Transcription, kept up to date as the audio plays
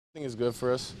I think it's good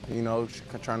for us,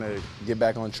 trying to get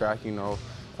back on track.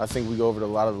 I think we go over a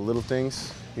lot of the little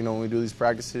things, when we do these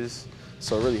practices.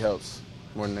 So it really helps.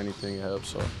 More than anything, it helps.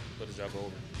 So. What does y'all go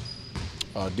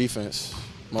over? Defense,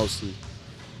 mostly.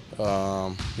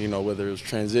 Whether it was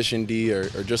transition D or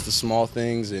just the small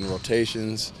things and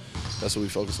rotations, that's what we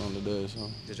focus on today. So.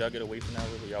 Did y'all get away from that?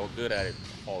 Y'all were good at it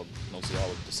mostly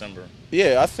all of December.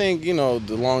 Yeah, I think, the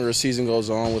longer a season goes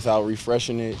on without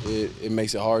refreshing it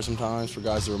makes it hard sometimes for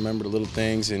guys to remember the little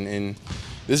things. And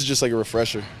this is just like a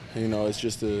refresher. It's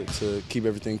just to keep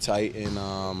everything tight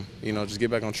and, just get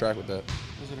back on track with that.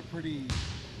 Was it a pretty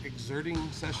exerting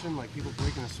session, like people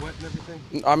breaking a sweat and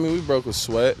everything? I mean, we broke a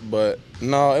sweat, but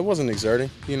no, it wasn't exerting.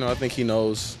 I think he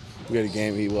knows we had a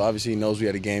game. Obviously he knows we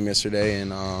had a game yesterday,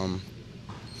 and I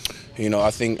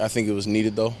think it was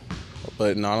needed though.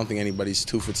 But no, I don't think anybody's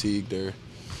too fatigued or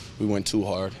we went too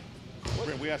hard.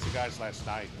 We asked the guys last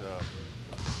night,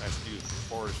 asked you,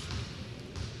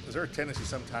 is there a tendency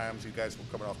sometimes you guys were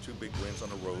coming off 2 big wins on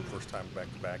the road, first time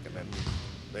back-to-back, and then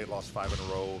they lost 5 in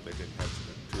a row, they didn't have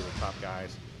 2 of the top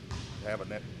guys, have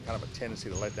kind of a tendency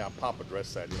to let down. Pop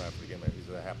addressed that, after the game.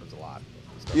 That happens a lot.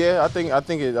 Yeah, I think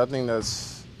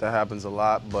that happens a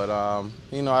lot, but I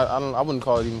wouldn't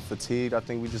call it even fatigue. I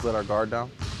think we just let our guard down.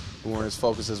 We weren't as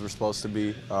focused as we're supposed to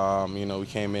be. We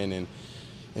came in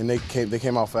and they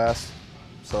came out fast.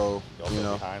 So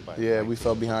we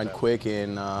fell behind quick,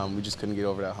 and we just couldn't get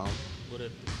over that hump. With the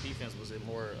defense, was it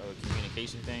more a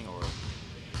communication thing, or?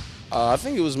 I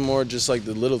think it was more just like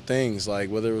the little things, like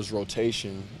whether it was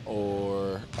rotation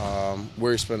or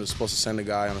where you're supposed to send a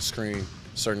guy on a screen,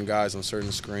 certain guys on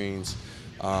certain screens.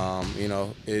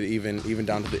 It even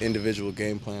down to the individual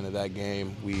game plan of that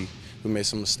game, we made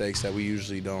some mistakes that we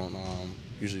usually don't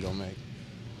make.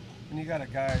 And you got a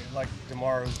guy like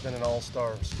DeMar who's been an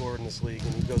all-star scorer in this league,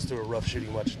 and he goes through a rough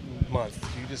shooting month.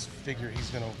 Do you just figure he's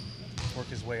going to work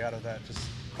his way out of that? He's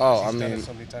done it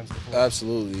so many times before.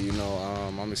 Absolutely.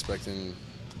 I'm expecting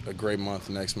a great month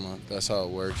next month. That's how it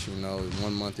works.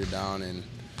 1 month you're down, and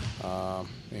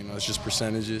it's just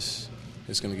percentages.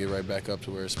 It's going to get right back up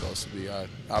to where it's supposed to be. I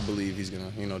believe he's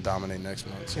going to dominate next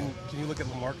month. So. Can you look at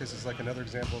LaMarcus as like another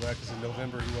example of that? Because in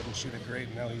November he wasn't shooting great,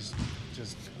 and now he's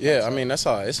just. Yeah, I mean that's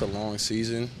how it's a long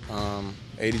season.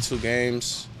 82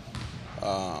 games.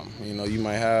 You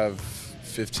might have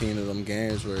 15 of them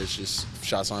games where it's just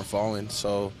shots aren't falling.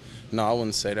 So no, I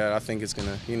wouldn't say that. I think it's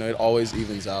gonna. It always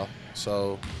evens out.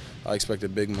 So I expect a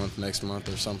big month next month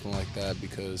or something like that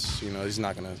because he's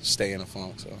not gonna stay in a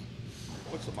funk. So.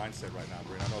 What's the mindset right now,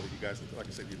 Bryn? I know that you guys, like I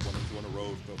said, you've won 2 on the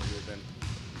road, but then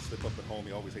you slip up at home.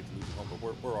 You always hate to lose at home,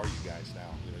 but where are you guys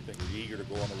now? You think you're eager to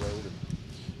go on the road?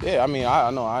 Yeah, I mean,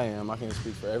 I know I am. I can't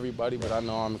speak for everybody, but I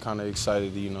know I'm kind of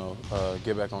excited to,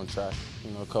 get back on track.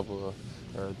 A couple of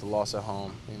the loss at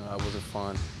home, that wasn't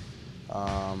fun.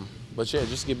 But yeah,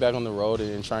 just get back on the road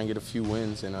and try and get a few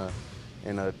wins in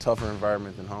a tougher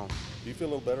environment than home. Do you feel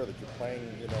a little better that you're playing,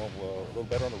 a little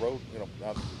better on the road?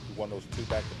 Now that you won those 2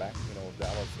 back-to-back,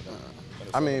 Dallas.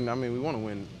 I mean, we want to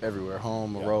win everywhere,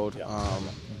 home or road. Yeah.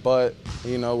 But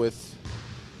due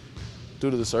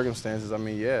to the circumstances, I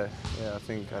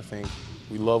think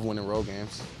we love winning road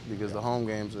games because the home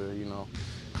games are, you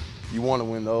want to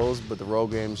win those, but the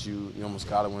road games you almost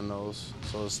got to win those.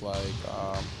 So it's like,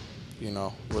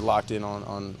 we're locked in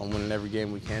on winning every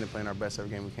game we can and playing our best every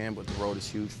game we can. But the road is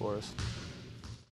huge for us.